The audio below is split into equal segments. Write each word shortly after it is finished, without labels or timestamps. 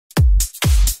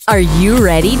Are you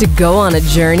ready to go on a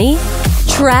journey?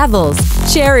 Travels,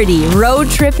 charity, road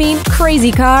tripping,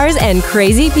 crazy cars and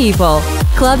crazy people,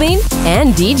 clubbing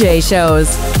and DJ shows.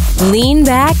 Lean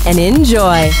back and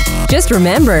enjoy. Just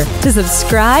remember to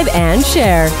subscribe and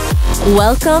share.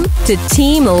 Welcome to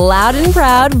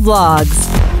TeamLoudnProud Vlogs.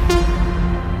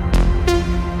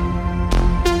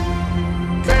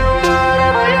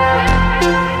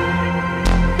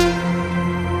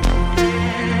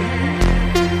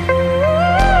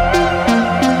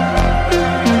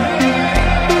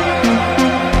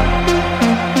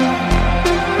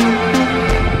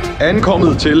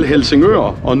 Ankommet til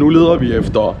Helsingør, og nu leder vi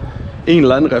efter en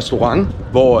eller anden restaurant,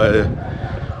 hvor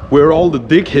where all the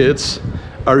dickheads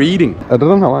are eating. Er det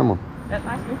den her vej, mor? Ja,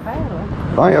 nej, skal vi ikke bage, eller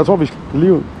hvad? Nej, jeg tror, vi skal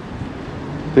lige ud.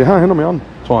 Det er her hen om hjørnet,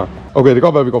 tror jeg. Okay, det kan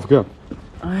godt være, at vi går forkert.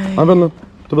 Nej, vent lidt.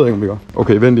 Det ved jeg ikke, om vi gør.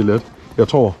 Okay, vent lige lidt. Jeg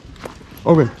tror...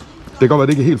 Okay, det kan godt være,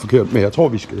 det ikke er helt forkert, men jeg tror,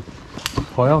 vi skal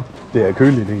højre. Det er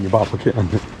køligt egentlig bare parkere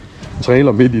en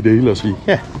trailer midt i det hele og sige,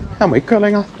 ja, her må ikke køre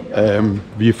længere.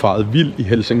 Vi er faret vildt i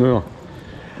Helsingør.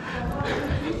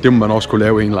 Det må man også kunne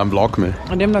lave en eller anden vlog med.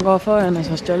 Og dem, der går foran, er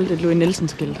så stjålet et Louis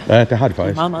Nielsen-skilt. Ja, det har de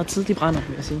faktisk. Meget, meget tid, de brænder,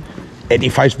 vil jeg sige. Ja, det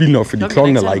er faktisk vildt nok, fordi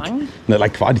klokken er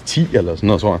like kvart i 10 eller sådan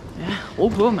noget, tror jeg. Ja, ro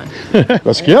på, mand.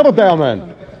 Hvad sker der der, mand?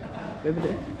 Hvad vil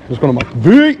det? Det skal du meget.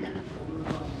 Vy!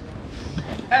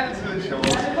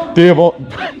 Det er hvor...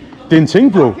 Det er en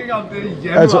ting, bro.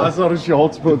 Altså, så er du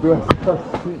shorts på, du er.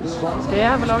 Skal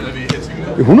jeg vlogge?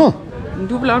 100? Men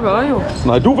du vlogger også jo.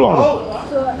 Nej, du vlogger.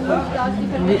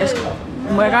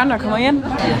 Må jeg gøre, når jeg kommer ind?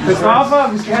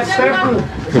 Christoffer, vi skal have stempel.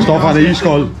 Christoffer, han er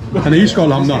iskold. Han er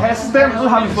iskold, ham der. Have stempel,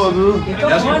 har vi fået at vide.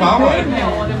 Jeg skal bare arbejde.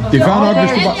 Det er fair nok,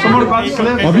 hvis du bare... Så må du bare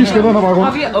slæbe. Og vi skal den her bare rundt.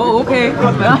 Okay.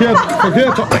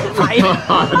 Forkert.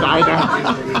 Nej,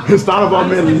 det starter bare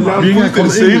med en lang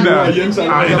fuldstændig scene der.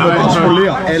 Nej, Og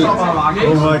spolerer alt.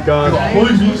 Oh my god.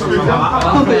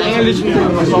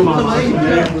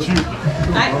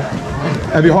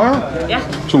 Er vi højere? Ja.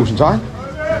 Tusind tak.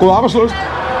 God arbejdsløst.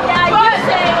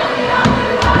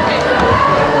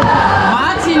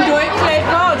 Martin, du er ikke klædt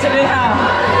på til det her.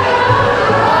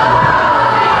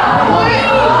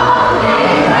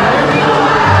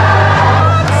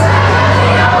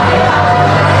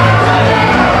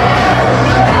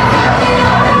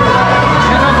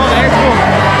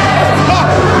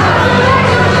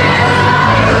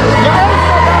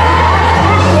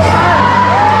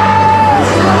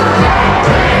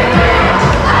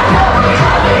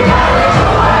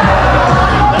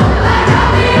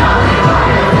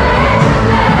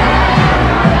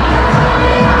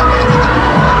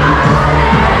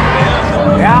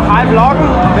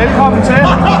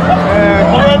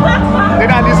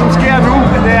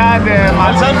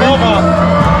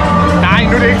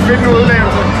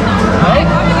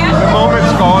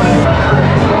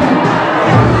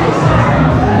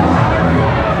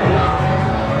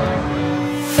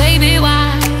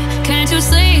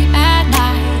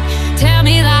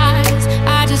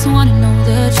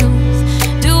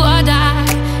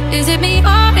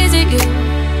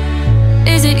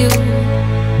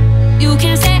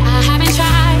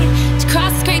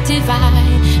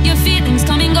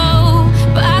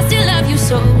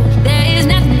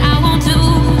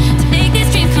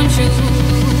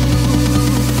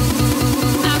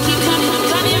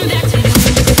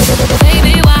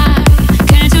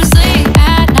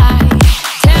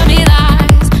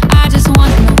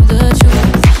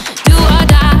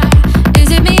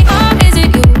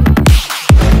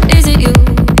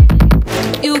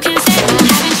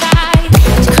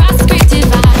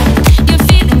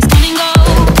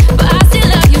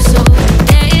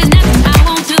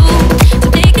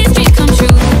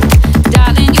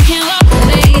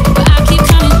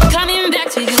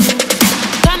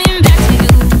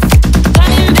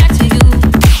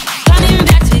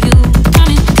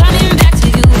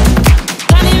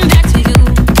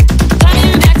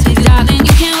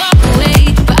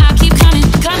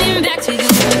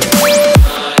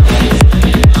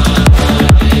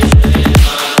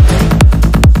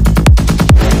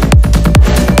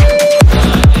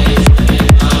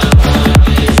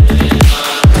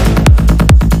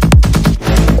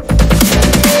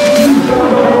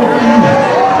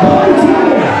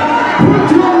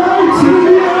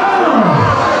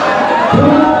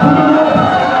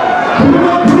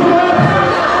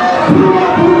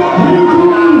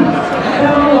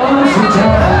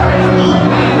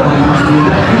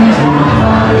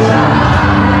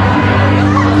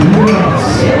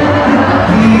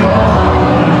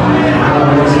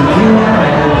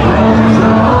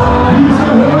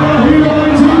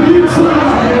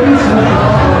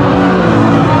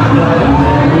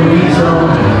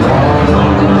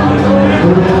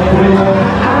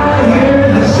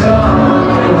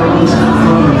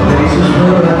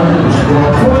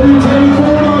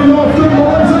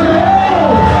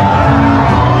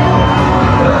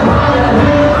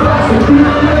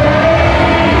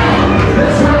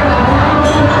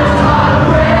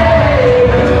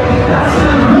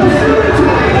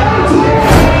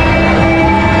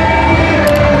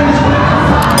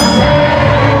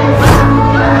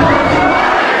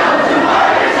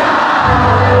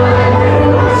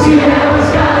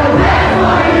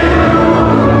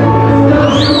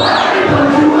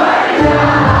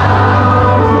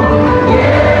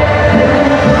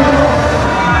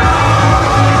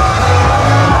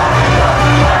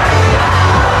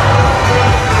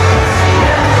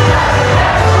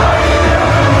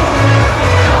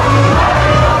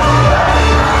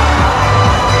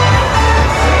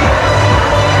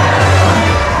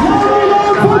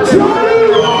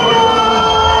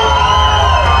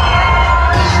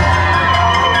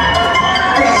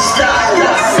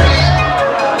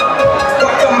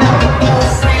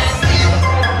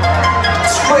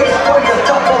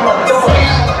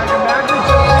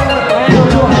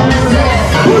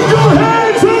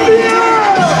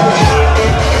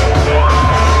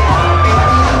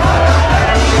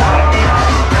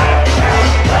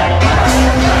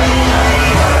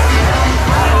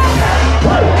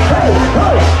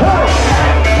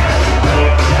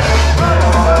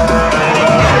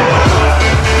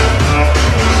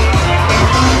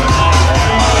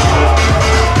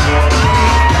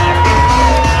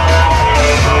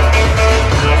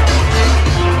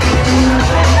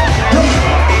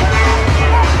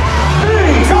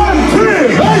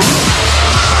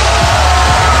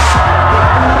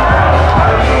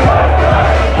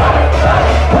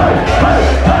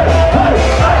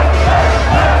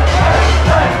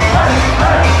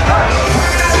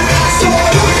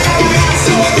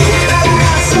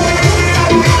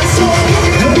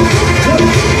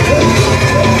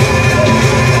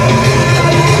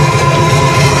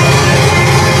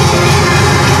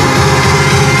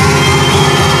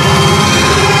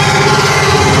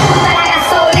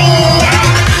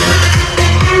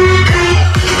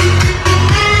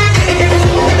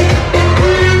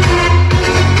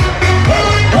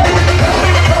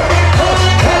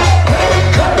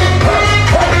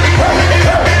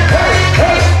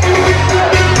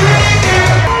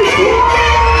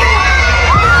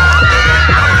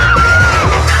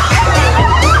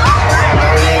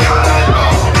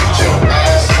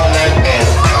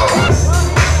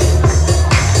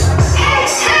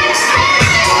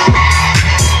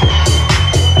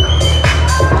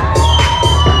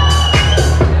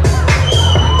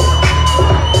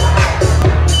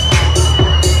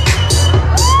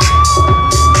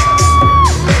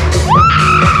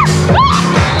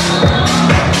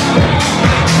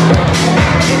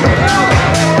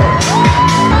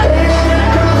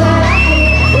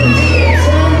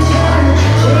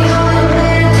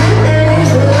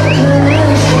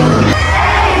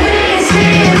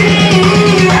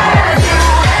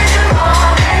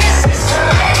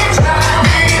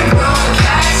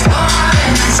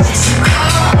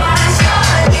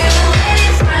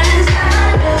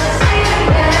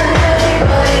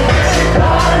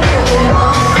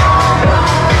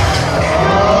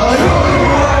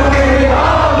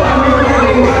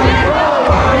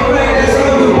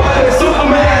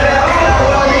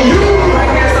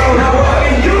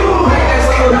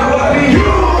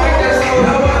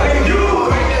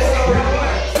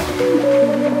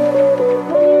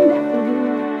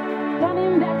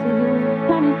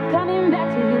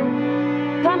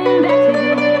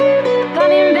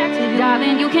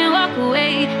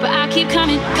 keep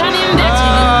coming back to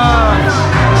you.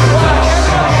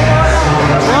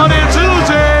 Og det er tid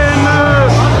til en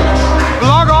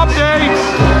vlog-update.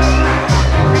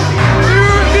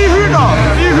 Vi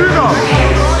hygger.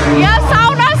 Jeg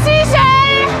savner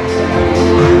Sissel!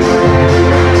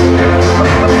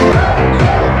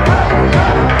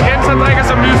 Jens han drikker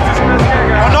så mystisk.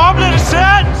 Hvornår blev det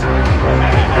sendt?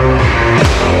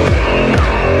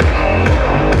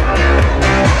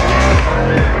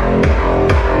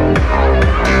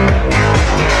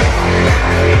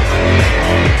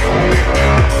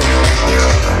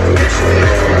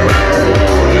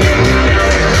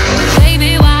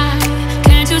 Baby, why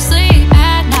can't you sleep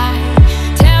at night?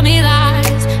 Tell me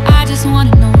lies, I just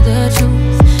wanna know the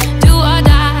truth. Do or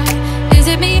die, is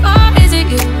it me or is it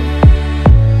you?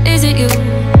 Is it you?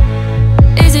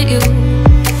 Is it you?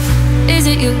 Is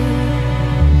it you?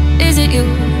 Is it you?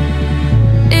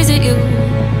 Is it you?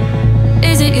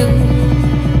 Is it you?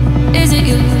 Is it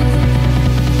you?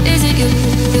 Is it you?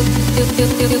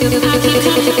 I keep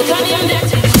coming back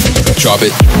to you. Drop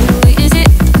it. Is it?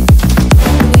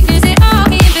 Is it all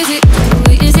me? Is it?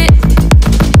 Is it?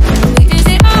 Is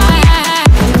it all?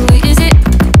 Is it?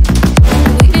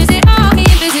 Is it all me?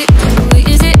 Is it?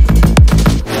 Is it?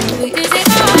 Is it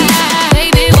all?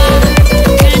 Baby, why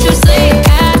can't you sleep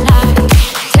at night?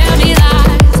 Tell me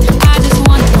lies, I just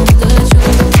wanna know the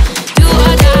truth. Do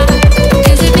or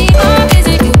die, is it me or is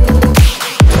it you?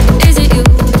 Is it you?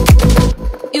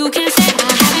 You can say I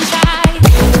haven't tried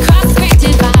to cross the great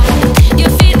divide.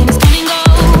 Your feelings come and go,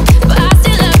 but I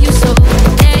still love you so.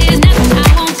 There is nothing I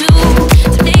won't do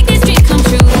to make this dream come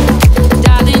true.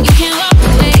 Darling, you can walk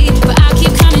away, but I'll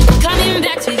keep coming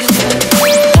back to you.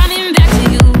 Coming back to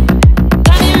you.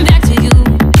 Coming back to you.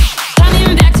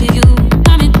 Coming back to you.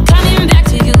 Coming back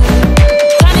to you.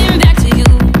 Coming back to you.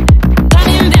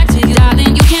 Coming back to you.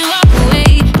 Darling, you can walk away,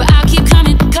 but I'll keep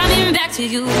coming back to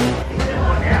you.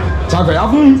 Tak for i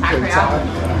aften.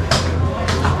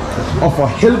 Og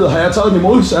for helvede har jeg taget den i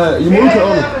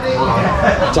modkørende.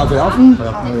 Tak for i aften.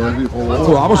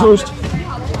 Du er arbejdsløst.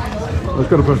 Nu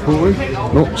skal du passe på, ikke?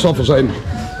 Nå, så for sagen.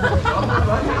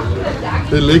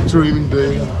 Det er leg training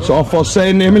day. Så for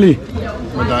sagen, Emily.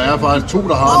 Men der er faktisk 2,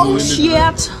 der har den.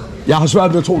 Shit! Jeg har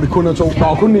svært ved at tro, det kun er 2. Der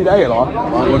var kun i dag, eller hvad?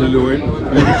 Bare hvor det lå ind.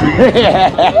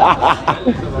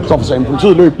 Så for sagen,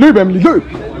 politiet løb. Løb, Emily, løb!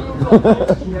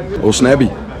 Oh, snappy.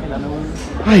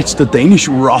 It's the Danish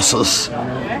Rosses.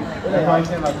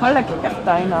 Hold da kæft,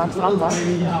 der er en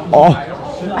af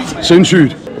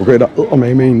Sindssygt. Okay, der er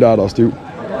med en, der er stiv.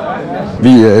 Vi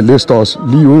lister os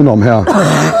lige udenom her.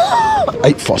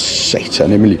 Ej, for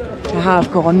satan, Emily. Jeg har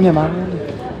haft corona meget.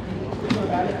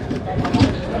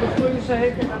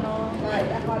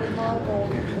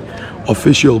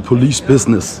 Official police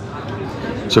business.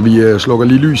 Så vi slukker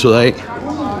lige lyset af,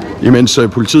 imens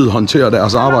politiet håndterer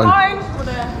deres arbejde.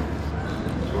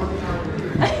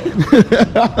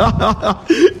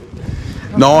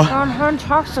 Nå. Har en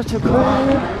taxa til Køge.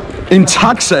 En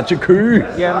taxa til Køge?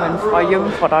 Jamen, fra hjemme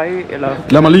fra dig, eller...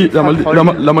 Lad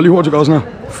mig lige hurtigt gøre sådan her.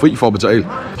 Fri for at betale.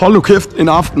 Hold nu kæft, en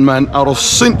aften, mand. Er du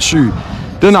sindssyg?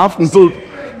 Den aften bød...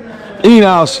 En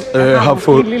af os har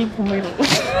fået...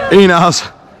 En af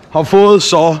os har fået,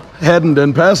 så hatten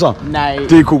den passer. Nej.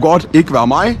 Det kunne godt ikke være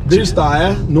mig. Hvis der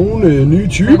er nogle nye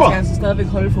typer... Man skal altså stadigvæk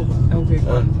holde for... Okay, ja,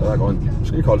 der er grøn. Du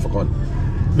skal ikke holde for grøn.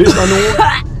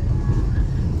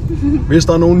 Hvis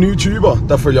der er nogle nye typer,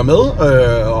 der følger med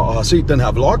og har set den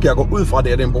her vlog, jeg går ud fra, at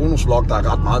det er en bonusvlog, der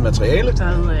er ret meget materiale. Så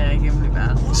hedder jeg ikke Emily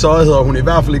Bertelsen. Så hedder hun i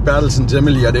hvert fald ikke Bertelsen til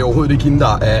Emily, og det er overhovedet ikke hende,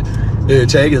 der er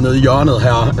tagget nede i hjørnet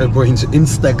her på hendes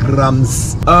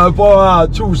Instagrams.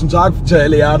 Tusind tak til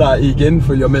alle jer, der igen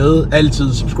følger med.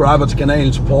 Altid subscriber til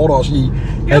kanalen, supporter os i,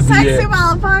 at vi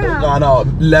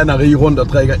lander rige rundt og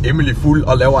drikker Emily fuld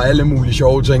og laver alle mulige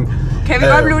sjove ting. Kan vi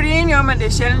godt blive enige om, at det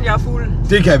er sjældent, jeg er fuld?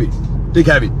 Det kan vi. Det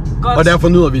kan vi. Godt. Og derfor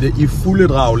nyder vi det i fulde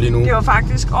drag lige nu. Det var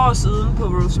faktisk år siden på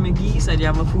Rose McGee's, at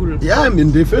jeg var fuld. Ja,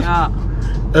 men det er fedt.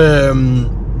 Ja.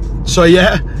 Så ja,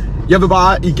 jeg vil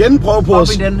bare igen prøve på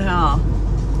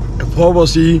at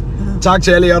sige tak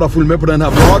til alle jer, der fulgte med på den her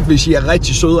vlog. Hvis I er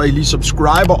rigtig søde, og I lige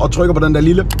subscriber og trykker på den der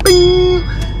lille bing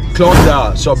klokke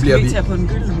der, så bliver vi... På en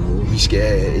gylden måde. Vi skal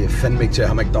fandme ikke til at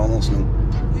have McDonald's nu.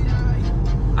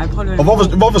 Ej, prøv lige. Og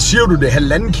hvorfor siger du det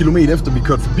 1,5 kilometer efter vi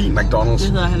kørte forbi McDonald's?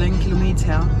 Det hedder 1,5 kilometer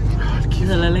her. Det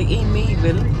hedder heller ikke 1 meter,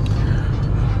 vel?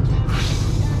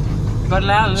 Godt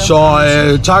lære det. Så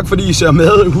tak fordi I ser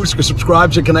med. Husk at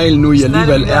subscribe til kanalen nu, I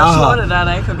alligevel er her.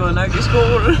 Der ikke har gået nok i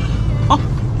skole.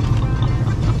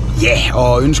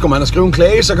 Og ønsker man at skrive en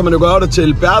klage, så kan man jo gøre det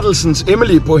til Bertelsens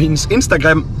Emily på hendes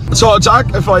Instagram. Så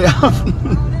tak for i aften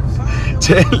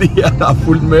til alle jer, der har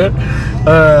fulgt med.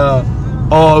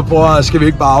 Og bror, skal vi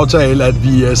ikke bare aftale, at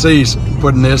vi ses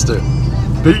på den næste?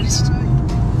 Peace!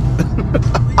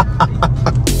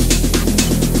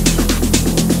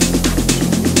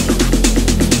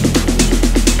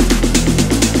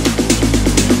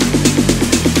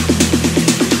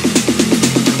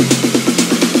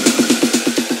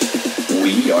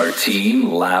 We are Team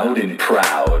Loud and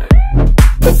Proud.